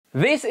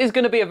This is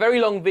going to be a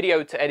very long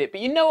video to edit, but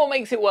you know what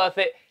makes it worth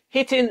it?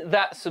 Hitting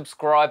that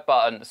subscribe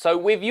button. So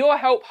with your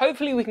help,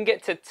 hopefully we can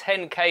get to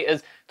 10K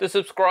as the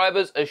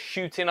subscribers are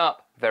shooting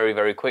up very,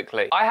 very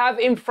quickly. I have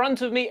in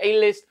front of me a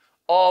list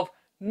of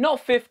not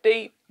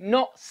 50,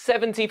 not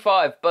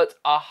 75, but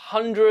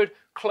 100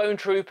 clone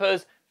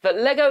troopers that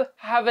LEGO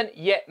haven't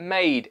yet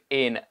made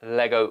in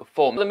LEGO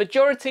form. The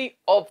majority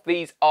of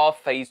these are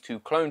Phase 2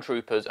 clone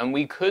troopers, and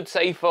we could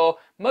say for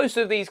most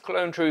of these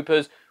clone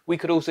troopers, we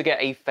could also get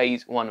a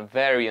Phase 1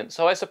 variant.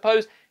 So I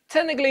suppose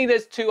technically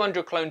there's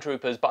 200 clone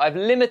troopers, but I've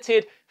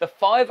limited the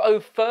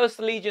 501st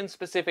Legion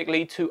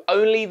specifically to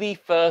only the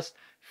first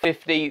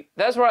 50.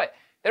 That's right.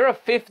 There are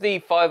 50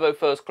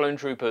 501st clone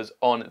troopers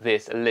on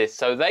this list,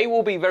 so they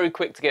will be very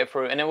quick to get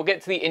through, and then we'll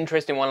get to the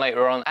interesting one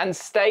later on. And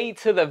stay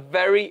to the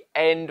very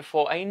end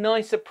for a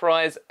nice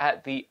surprise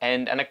at the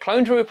end, and a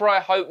clone trooper I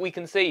hope we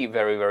can see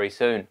very, very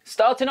soon.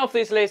 Starting off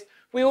this list,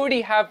 we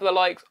already have the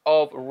likes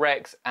of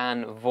Rex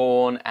and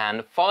Vaughn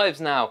and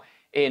Fives now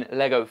in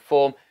LEGO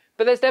form.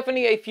 But there's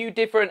definitely a few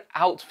different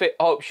outfit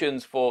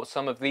options for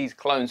some of these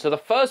clones. So the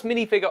first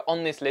minifigure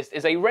on this list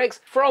is a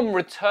Rex from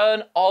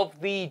Return of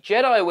the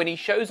Jedi. When he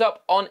shows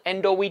up on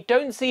Endor, we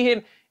don't see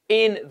him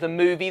in the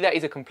movie. That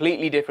is a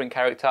completely different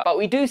character. But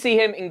we do see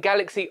him in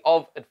Galaxy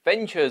of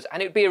Adventures,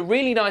 and it'd be a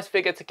really nice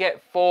figure to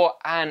get for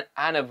an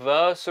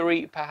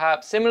anniversary,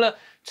 perhaps. Similar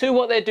to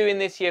what they're doing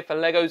this year for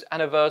LEGO's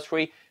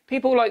anniversary.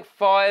 People like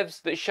Fives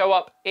that show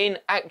up in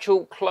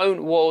actual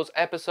Clone Wars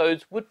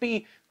episodes would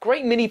be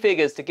great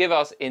minifigures to give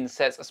us in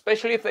sets,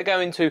 especially if they're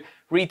going to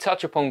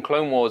retouch upon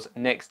Clone Wars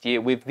next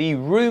year with the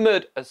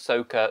rumoured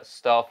Ahsoka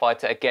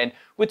Starfighter. Again,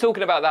 we're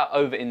talking about that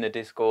over in the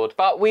Discord.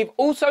 But we've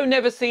also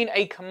never seen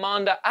a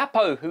Commander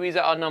Appo, who is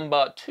at our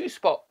number 2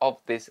 spot of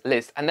this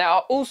list. And there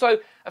are also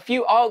a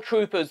few ARC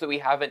Troopers that we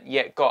haven't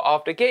yet got.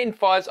 After getting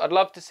Fives, I'd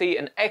love to see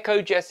an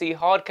Echo Jesse,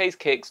 Hardcase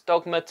Kix,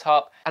 Dogma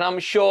Tup, and I'm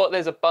sure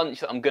there's a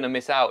bunch that I'm going to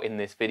miss out in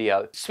this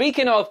video.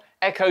 Speaking of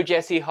Echo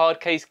Jesse,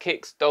 Hardcase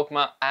Kix,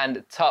 Dogma,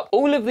 and Tup,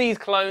 all of these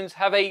clones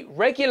have a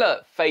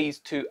regular Phase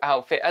 2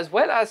 outfit, as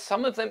well as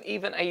some of them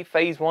even a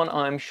Phase 1,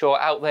 I'm sure,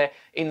 out there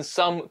in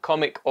some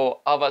comic or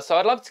other. So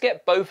I'd love to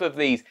get both of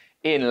these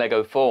in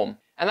LEGO form.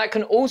 And that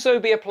can also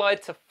be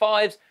applied to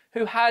Fives,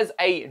 who has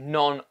a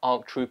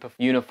non-ARC Trooper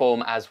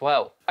uniform as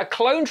well. A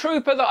clone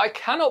trooper that I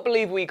cannot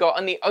believe we got,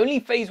 and the only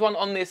Phase 1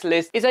 on this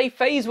list, is a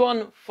Phase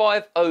 1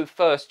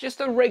 501st,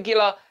 just a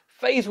regular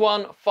Phase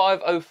 1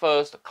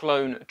 501st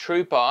clone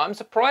trooper. I'm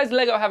surprised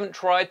LEGO haven't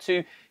tried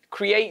to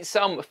create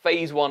some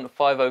Phase 1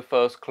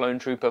 501st clone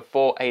trooper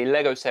for a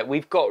LEGO set.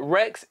 We've got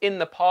Rex in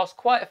the past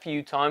quite a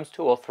few times,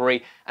 2 or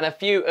 3, and a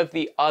few of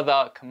the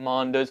other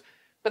commanders,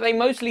 but they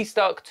mostly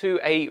stuck to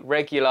a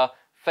regular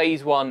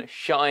Phase 1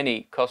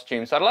 shiny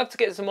costume. So I'd love to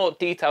get some more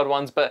detailed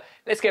ones, but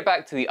let's get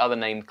back to the other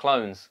named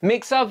clones.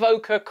 Mixer,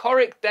 Voka,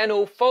 Korik,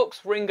 Denel,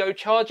 Fox, Ringo,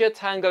 Charger,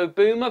 Tango,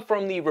 Boomer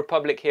from the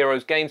Republic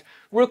Heroes games,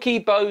 Rookie,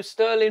 Bo,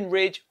 Sterling,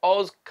 Ridge,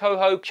 Oz,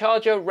 Coho,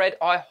 Charger, Red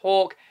Eye,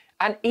 Hawk,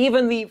 and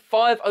even the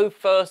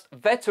 501st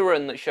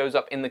veteran that shows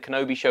up in the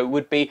Kenobi show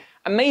would be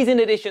amazing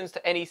additions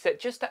to any set,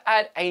 just to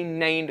add a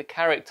named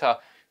character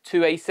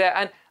to a set.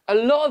 And a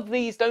lot of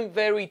these don't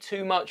vary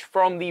too much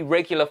from the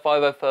regular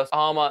 501st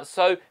armor,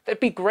 so they'd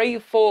be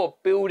great for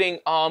building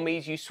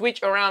armies. You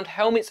switch around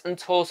helmets and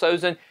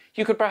torsos, and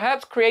you could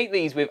perhaps create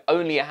these with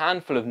only a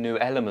handful of new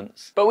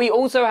elements. But we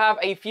also have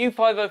a few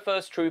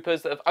 501st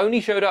troopers that have only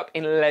showed up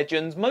in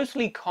Legends,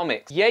 mostly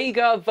comics.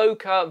 Jaeger,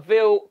 Voka,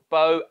 Vil,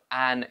 Bo,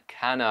 and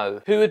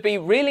Kano, who would be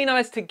really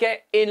nice to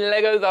get in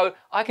LEGO, though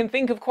I can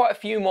think of quite a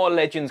few more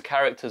Legends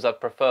characters I'd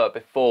prefer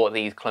before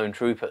these clone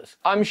troopers.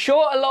 I'm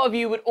sure a lot of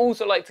you would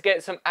also like to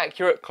get some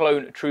accurate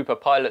clone trooper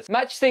pilots.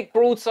 Matchstick,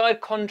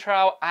 Broadside,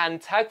 Contrail, and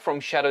Tag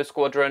from Shadow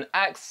Squadron,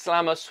 Axe,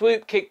 Slammer,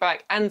 Swoop, Kickback,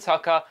 and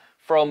Tucker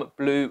from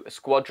Blue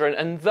Squadron.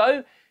 And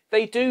though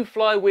they do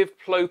fly with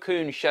Plo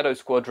Koon Shadow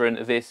Squadron,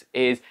 this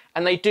is,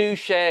 and they do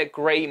share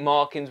great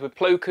markings with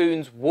Plo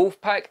Koon's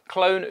Wolfpack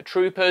clone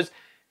troopers,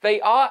 they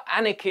are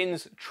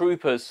Anakin's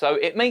troopers, so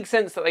it makes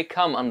sense that they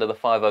come under the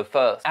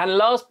 501st. And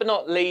last but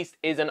not least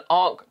is an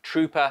ARC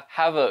Trooper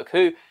Havoc,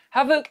 who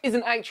Havoc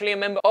isn't actually a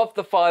member of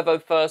the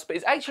 501st, but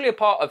is actually a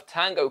part of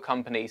Tango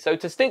Company. So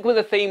to stick with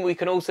the theme, we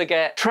can also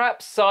get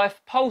Trap,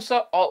 Scythe,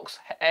 Pulsar, Ox,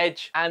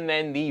 Edge, and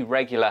then the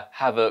regular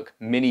Havoc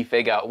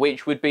minifigure,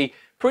 which would be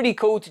pretty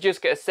cool to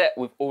just get a set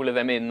with all of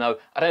them in, though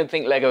I don't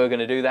think LEGO are going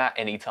to do that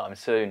anytime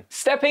soon.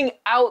 Stepping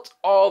out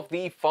of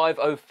the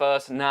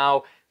 501st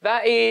now,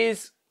 that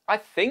is, I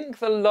think,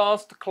 the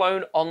last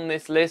clone on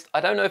this list. I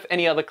don't know if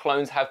any other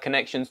clones have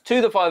connections to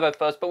the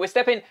 501st, but we're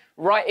stepping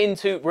right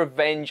into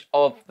Revenge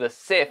of the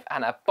Sith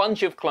and a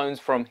bunch of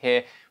clones from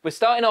here. We're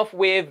starting off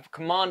with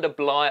Commander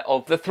Bly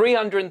of the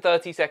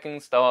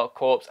 332nd Star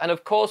Corps, and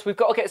of course we've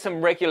got to get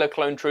some regular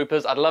clone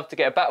troopers. I'd love to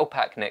get a battle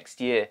pack next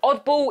year.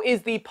 Oddball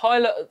is the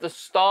pilot at the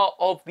start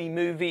of the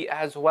movie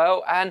as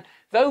well, and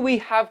though we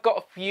have got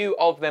a few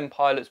of them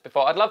pilots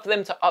before, I'd love for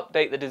them to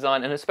update the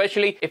design, and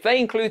especially if they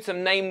include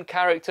some named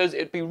characters,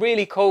 it'd be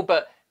really cool,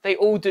 but they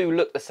all do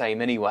look the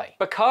same anyway.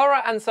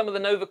 Bakara and some of the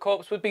Nova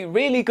Corps would be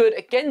really good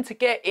again to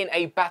get in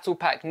a battle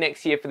pack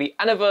next year for the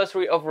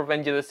anniversary of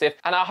Revenge of the Sith,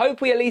 and I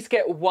hope we at least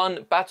get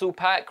one battle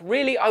pack.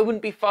 Really, I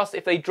wouldn't be fussed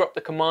if they dropped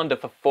the Commander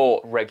for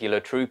 4 regular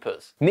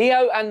troopers.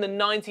 Neo and the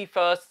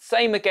 91st,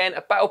 same again,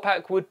 a battle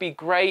pack would be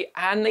great,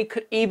 and they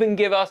could even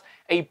give us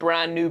a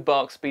brand new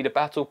BARC Speeder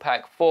battle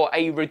pack for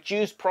a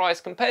reduced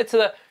price compared to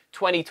the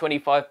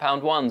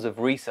 £20-25 ones of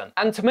recent.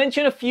 And to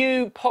mention a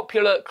few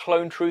popular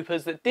clone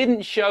troopers that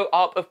didn't show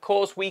up, of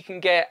course we can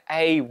get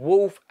a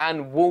Wolf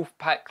and Wolf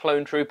Pack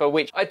clone trooper,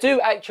 which I do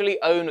actually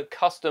own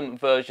custom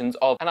versions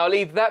of, and I'll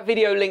leave that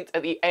video linked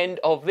at the end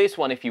of this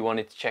one if you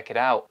wanted to check it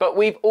out. But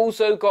we've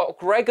also got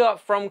Gregor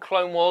from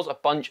Clone Wars. A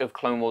bunch of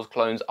Clone Wars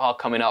clones are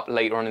coming up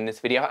later on in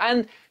this video,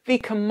 and the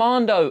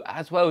Commando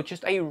as well,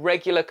 just a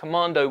regular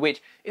Commando,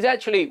 which is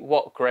actually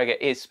what Gregor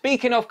is.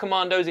 Speaking of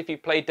Commandos, if you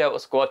play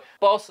Delta Squad,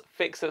 Boss,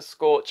 Fixer,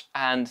 Scorch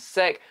and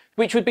Sec,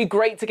 which would be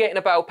great to get in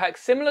a battle pack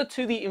similar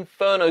to the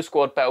Inferno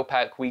Squad battle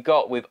pack we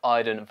got with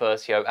Iden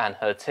Versio and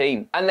her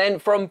team. And then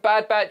from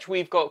Bad Batch,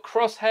 we've got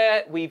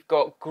Crosshair, we've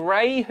got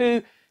Grey,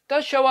 who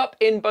does show up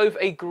in both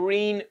a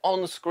green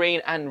on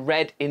screen and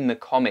red in the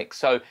comics,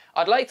 so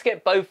I'd like to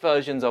get both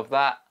versions of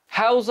that.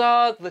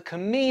 Halzar, the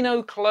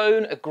Camino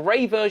clone, a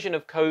grey version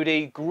of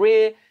Cody,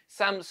 Greer,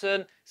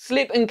 Samson,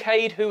 Slip and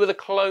Cade, who were the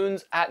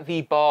clones at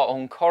the bar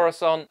on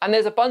Coruscant, and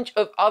there's a bunch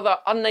of other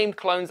unnamed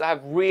clones that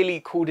have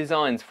really cool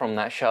designs from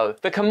that show.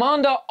 The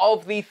commander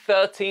of the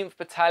 13th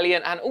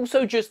Battalion and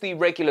also just the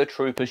regular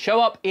troopers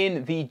show up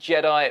in the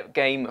Jedi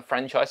game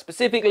franchise,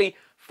 specifically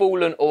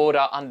Fallen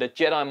Order under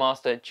Jedi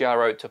Master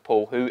Jaro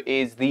Tapal, who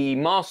is the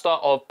master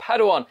of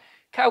Padawan,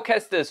 Cal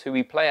Kestis, who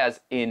we play as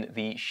in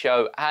the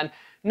show. And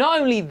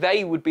not only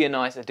they would be a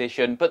nice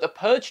addition, but the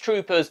Purge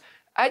Troopers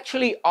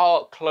actually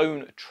are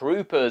clone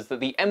troopers that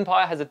the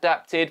Empire has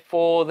adapted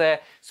for their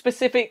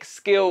specific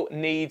skill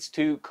needs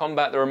to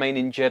combat the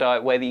remaining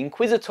Jedi, where the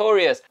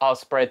Inquisitorius are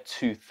spread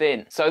too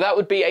thin. So that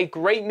would be a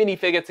great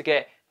minifigure to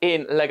get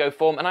in Lego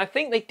form, and I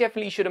think they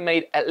definitely should have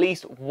made at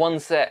least one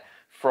set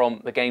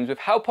from the games. With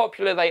how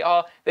popular they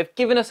are, they've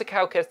given us a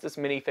Cal Kestis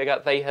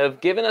minifigure, they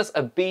have given us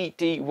a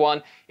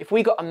BD1. If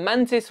we got a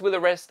Mantis with the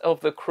rest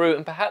of the crew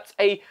and perhaps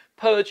a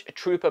Purge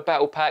Trooper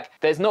battle pack,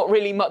 there's not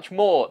really much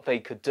more they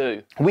could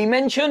do. We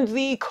mentioned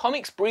the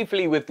comics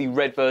briefly with the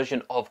red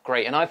version of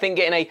Grey, and I think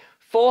getting a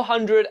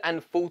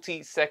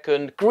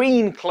 442nd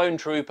green clone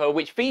trooper,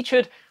 which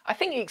featured, I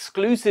think,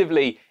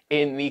 exclusively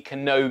in the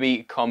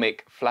Kenobi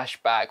comic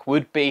flashback,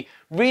 would be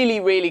really,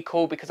 really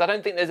cool, because I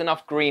don't think there's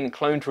enough green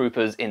clone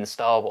troopers in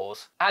Star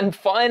Wars. And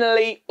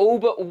finally, all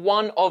but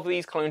one of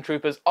these clone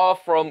troopers are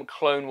from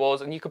Clone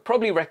Wars, and you could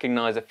probably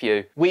recognize a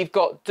few. We've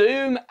got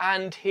Doom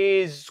and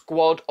his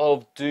squad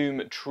of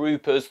Doom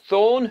troopers,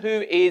 Thorn,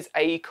 who is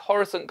a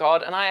Coruscant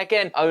guard, and I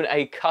again own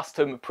a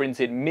custom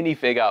printed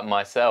minifigure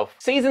myself.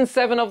 Season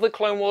 7 of the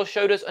Clone Wars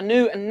showed us a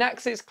new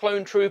Naxxis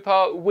clone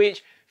trooper,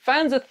 which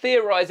fans are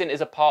theorising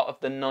is a part of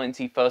the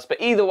 91st,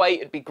 but either way,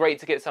 it'd be great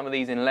to get some of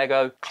these in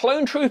Lego.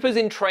 Clone Troopers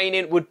in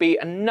Training would be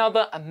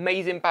another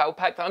amazing battle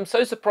pack that I'm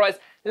so surprised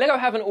Lego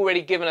haven't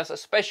already given us,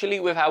 especially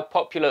with how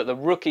popular the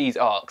Rookies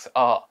arcs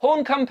are.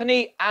 Horn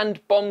Company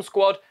and Bomb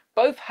Squad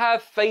both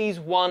have Phase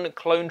 1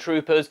 Clone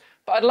Troopers,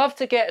 but I'd love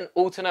to get an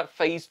alternate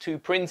Phase 2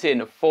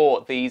 printing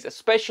for these,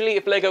 especially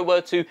if Lego were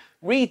to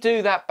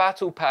redo that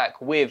battle pack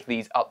with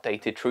these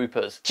updated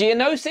troopers.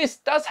 Geonosis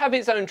does have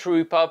its own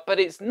trooper, but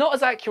it's not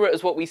as accurate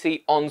as what we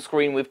see on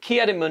screen with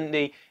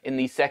Ki-Adi-Mundi in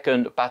the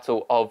second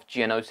Battle of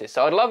Geonosis.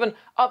 So I'd love an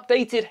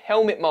updated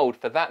helmet mold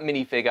for that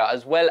minifigure,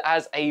 as well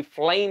as a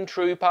Flame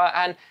Trooper.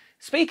 And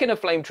speaking of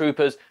Flame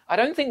Troopers, I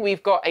don't think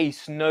we've got a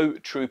Snow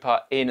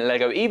Trooper in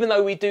Lego, even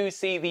though we do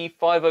see the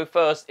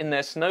 501st in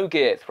their snow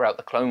gear throughout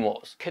the Clone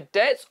Wars.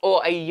 Cadets,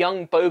 or a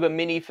young Boba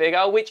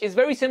minifigure, which is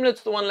very similar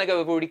to the one Lego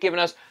have already given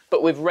us,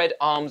 but with red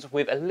arms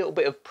with a little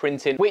bit of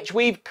printing, which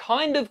we've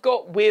kind of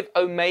got with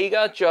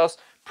Omega, just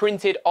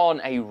printed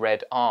on a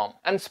red arm.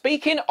 And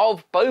speaking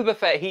of Boba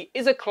Fett, he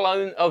is a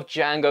clone of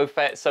Jango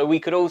Fett, so we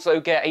could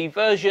also get a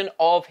version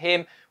of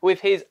him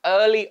with his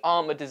early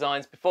armor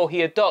designs before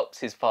he adopts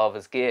his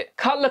father's gear.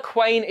 Cutler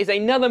Quain is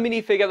another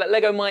minifigure that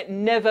Lego might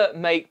never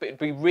make, but it'd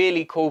be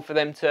really cool for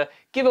them to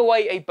give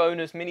away a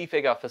bonus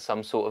minifigure for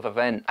some sort of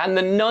event. And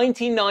the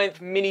 99th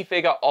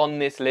minifigure on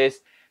this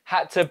list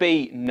had to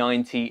be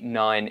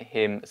 99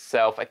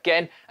 himself.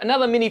 Again,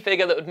 another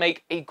minifigure that would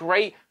make a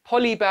great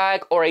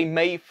polybag or a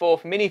May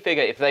 4th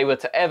minifigure if they were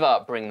to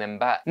ever bring them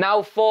back.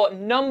 Now for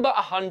number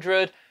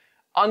 100,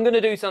 I'm going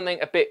to do something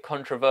a bit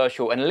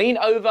controversial and lean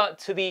over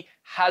to the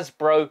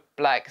Hasbro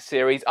Black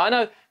Series. I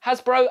know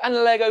Hasbro and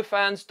Lego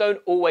fans don't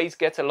always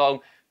get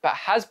along, but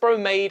Hasbro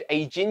made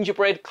a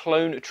gingerbread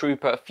clone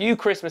trooper a few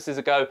Christmases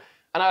ago,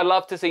 and I'd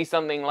love to see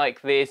something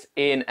like this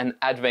in an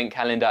advent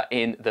calendar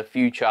in the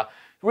future.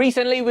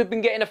 Recently, we've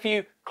been getting a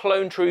few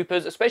clone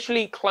troopers,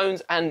 especially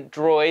clones and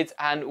droids,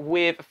 and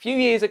with a few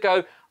years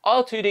ago,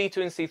 R2-D2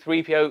 and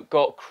C-3PO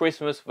got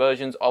Christmas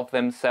versions of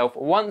themselves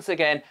once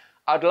again.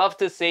 I'd love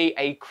to see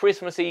a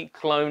Christmassy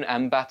clone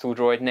and battle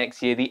droid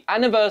next year, the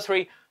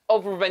anniversary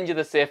of Revenge of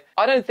the Sith,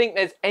 I don't think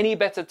there's any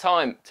better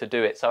time to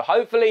do it. So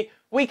hopefully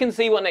we can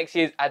see what next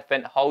year's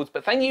Advent holds.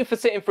 But thank you for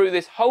sitting through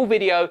this whole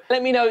video.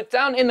 Let me know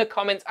down in the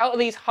comments, out of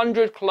these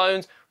 100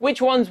 clones,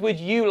 which ones would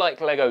you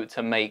like LEGO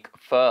to make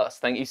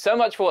first? Thank you so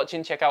much for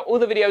watching. Check out all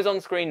the videos on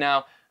screen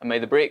now, and may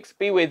the bricks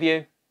be with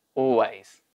you always.